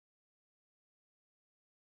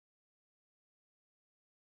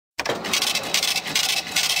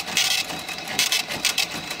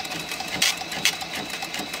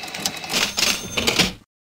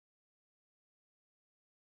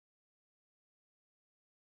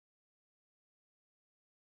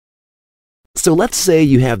So let's say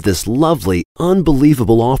you have this lovely,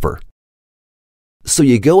 unbelievable offer. So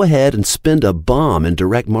you go ahead and spend a bomb in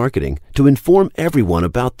direct marketing to inform everyone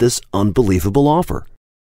about this unbelievable offer.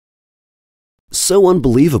 So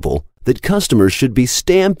unbelievable that customers should be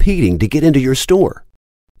stampeding to get into your store.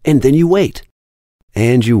 And then you wait.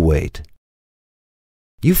 And you wait.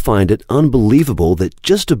 You find it unbelievable that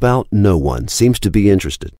just about no one seems to be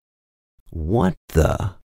interested. What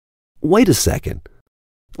the? Wait a second.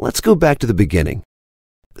 Let's go back to the beginning.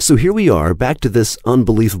 So here we are back to this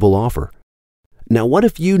unbelievable offer. Now what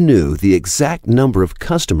if you knew the exact number of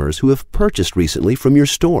customers who have purchased recently from your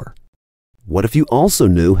store? What if you also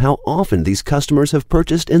knew how often these customers have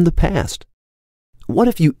purchased in the past? What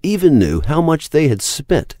if you even knew how much they had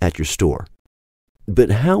spent at your store?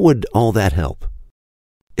 But how would all that help?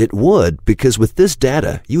 It would, because with this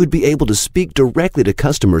data, you would be able to speak directly to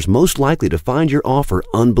customers most likely to find your offer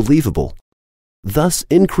unbelievable, thus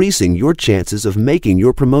increasing your chances of making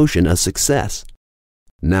your promotion a success.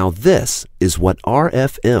 Now this is what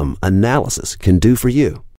RFM analysis can do for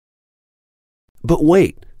you. But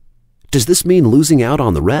wait, does this mean losing out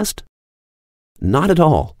on the rest? Not at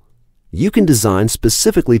all. You can design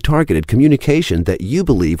specifically targeted communication that you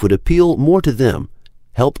believe would appeal more to them,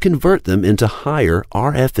 help convert them into higher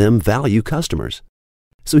RFM value customers.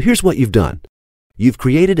 So here's what you've done. You've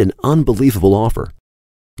created an unbelievable offer.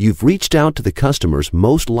 You've reached out to the customers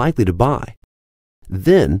most likely to buy.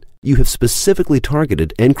 Then you have specifically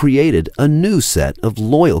targeted and created a new set of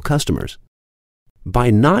loyal customers. By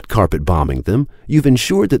not carpet bombing them, you've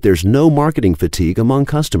ensured that there's no marketing fatigue among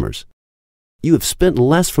customers. You have spent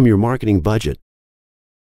less from your marketing budget.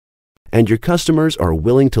 And your customers are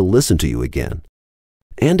willing to listen to you again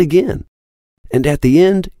and again. And at the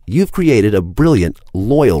end, you've created a brilliant,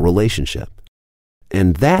 loyal relationship.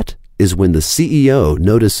 And that is when the CEO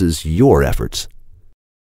notices your efforts.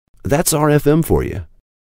 That's RFM for you.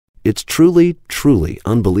 It's truly, truly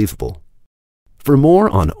unbelievable. For more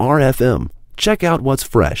on RFM, check out what's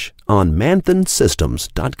fresh on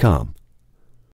manthansystems.com.